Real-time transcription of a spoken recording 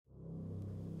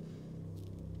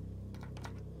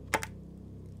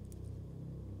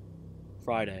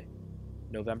Friday,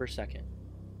 November 2nd,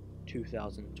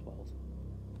 2012.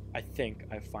 I think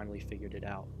I've finally figured it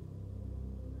out.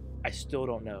 I still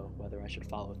don't know whether I should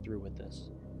follow through with this.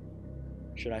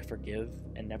 Should I forgive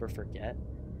and never forget?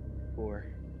 Or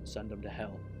send them to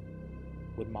hell?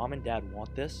 Would mom and dad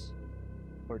want this?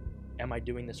 Or am I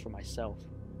doing this for myself?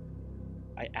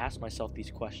 I ask myself these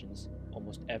questions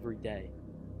almost every day,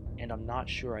 and I'm not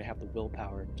sure I have the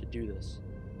willpower to do this.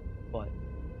 But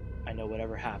I know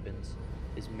whatever happens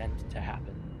is meant to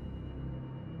happen.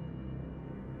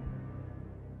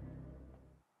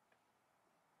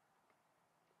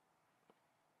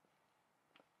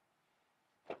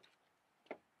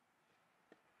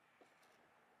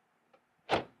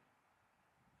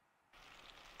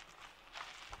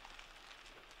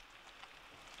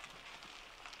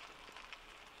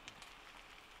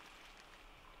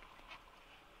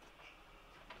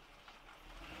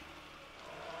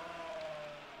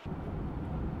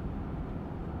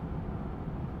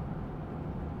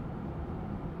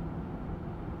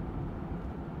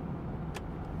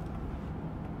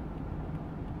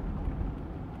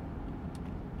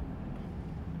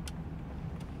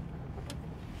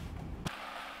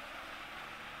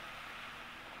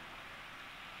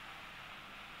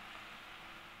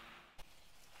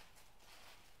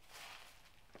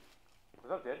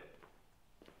 What's up, dude?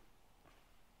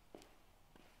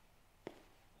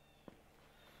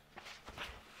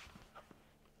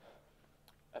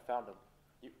 I found him.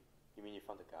 You mean you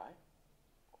found the guy?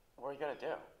 What are you gonna do?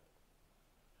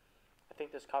 I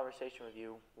think this conversation with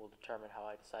you will determine how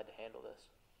I decide to handle this.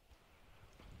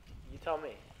 You tell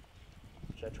me.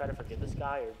 Should I try to forgive this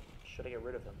guy, or should I get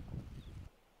rid of him?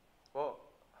 Well,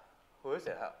 who is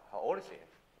it? How old is he?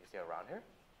 Is he around here?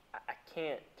 I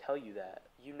can't tell you that.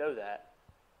 You know that.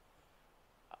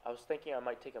 I was thinking I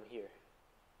might take him here.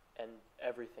 And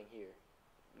everything here.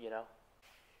 You know?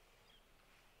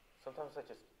 Sometimes I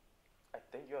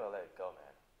think you ought to let it go,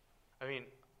 man. I mean,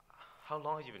 how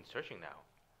long have you been searching now?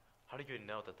 How do you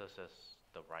know that this is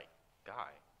the right guy?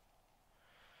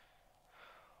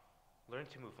 Learning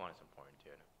to move on is important,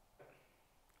 dude.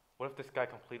 What if this guy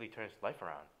completely turns his life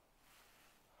around?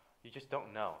 You just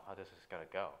don't know how this is gonna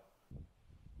go.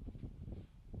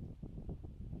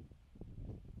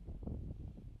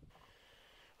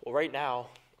 Well, right now,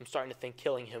 I'm starting to think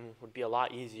killing him would be a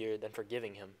lot easier than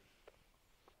forgiving him.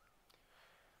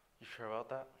 You sure about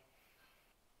that?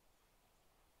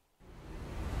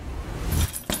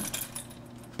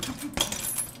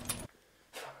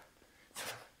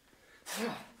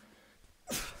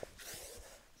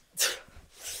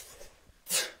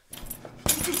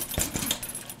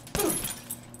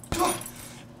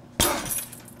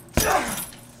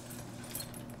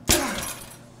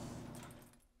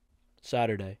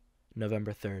 Saturday,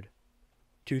 November 3rd,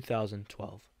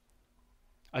 2012.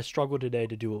 I struggled today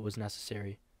to do what was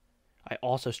necessary. I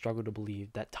also struggle to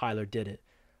believe that Tyler did it,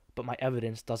 but my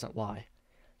evidence doesn't lie.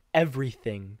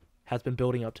 Everything has been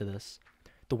building up to this.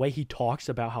 The way he talks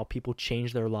about how people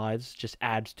change their lives just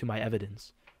adds to my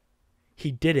evidence.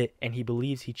 He did it and he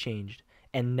believes he changed,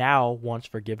 and now wants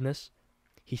forgiveness.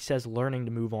 He says learning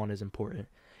to move on is important,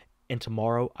 and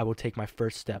tomorrow I will take my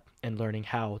first step in learning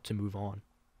how to move on.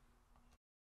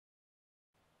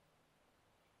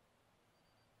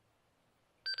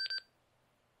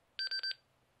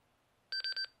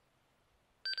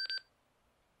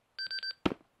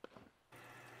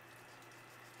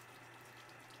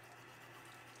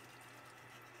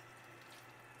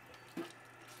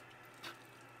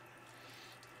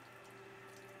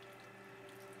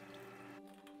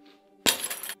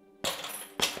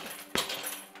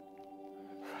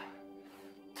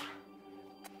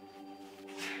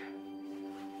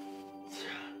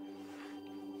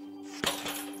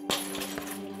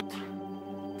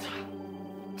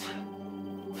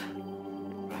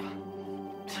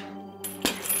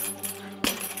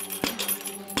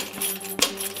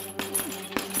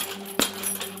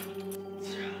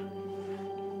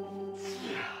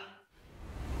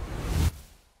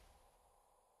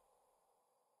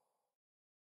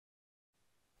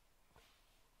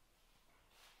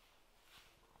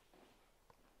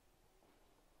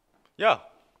 Yeah.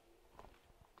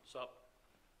 What's up?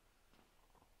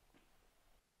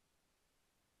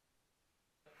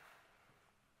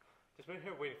 Just been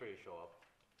here waiting for you to show up.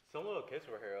 Some little kids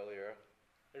were here earlier.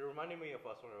 It reminded me of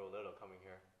us when we were little coming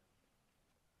here.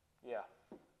 Yeah,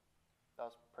 that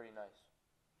was pretty nice.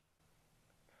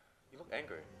 You look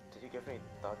angry. Did you give any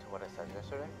thought to what I said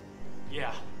yesterday?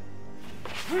 Yeah.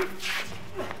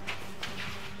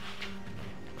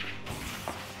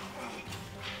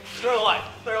 They're alive.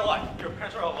 They're alive. Your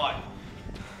parents are alive.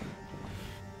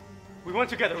 We went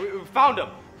together. We found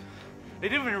them. They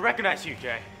didn't even recognize you,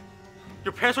 Jay.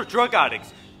 Your parents were drug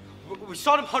addicts. We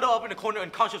saw them huddle up in the corner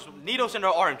unconscious with needles in their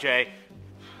arm, Jay.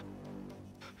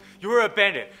 You were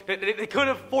abandoned. They couldn't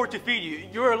afford to feed you.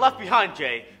 You were left behind,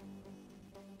 Jay.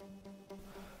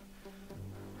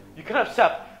 You can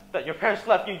accept that your parents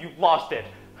left you, you lost it.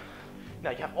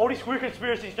 Now you have all these weird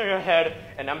conspiracies in your head,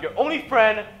 and I'm your only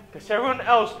friend, because everyone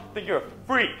else thinks you're a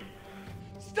freak.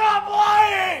 Stop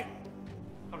lying!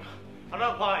 I'm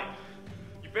not lying.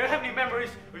 You barely have any memories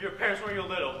of your parents when you were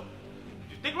little.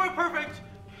 You think we're perfect?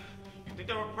 You think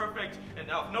they were perfect, and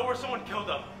out of nowhere someone killed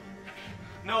them.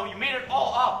 No, you made it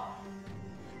all up.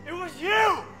 It was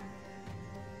you!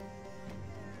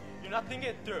 You're not thinking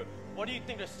it through. What do you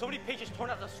think? There's so many pages torn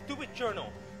out of the stupid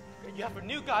journal. You have a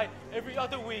new guy every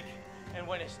other week, and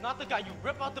when it's not the guy, you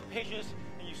rip out the pages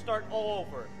and you start all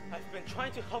over. I've been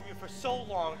trying to help you for so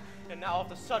long, and now all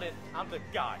of a sudden, I'm the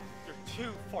guy. You're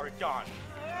too far gone.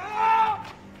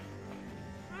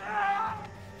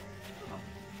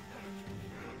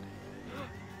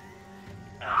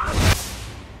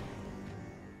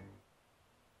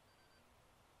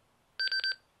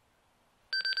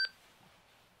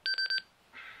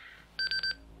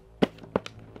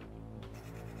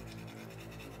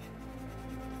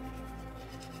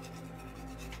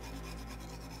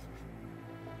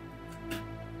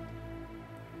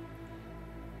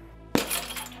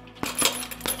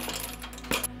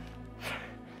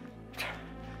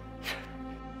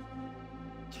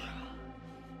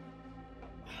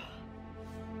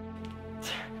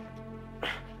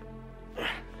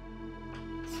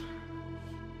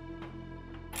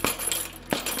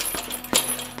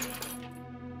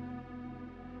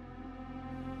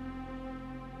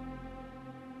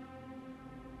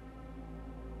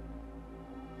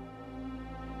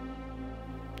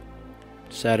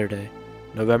 Saturday,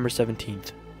 November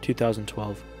 17th,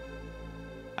 2012.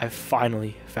 I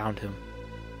finally found him.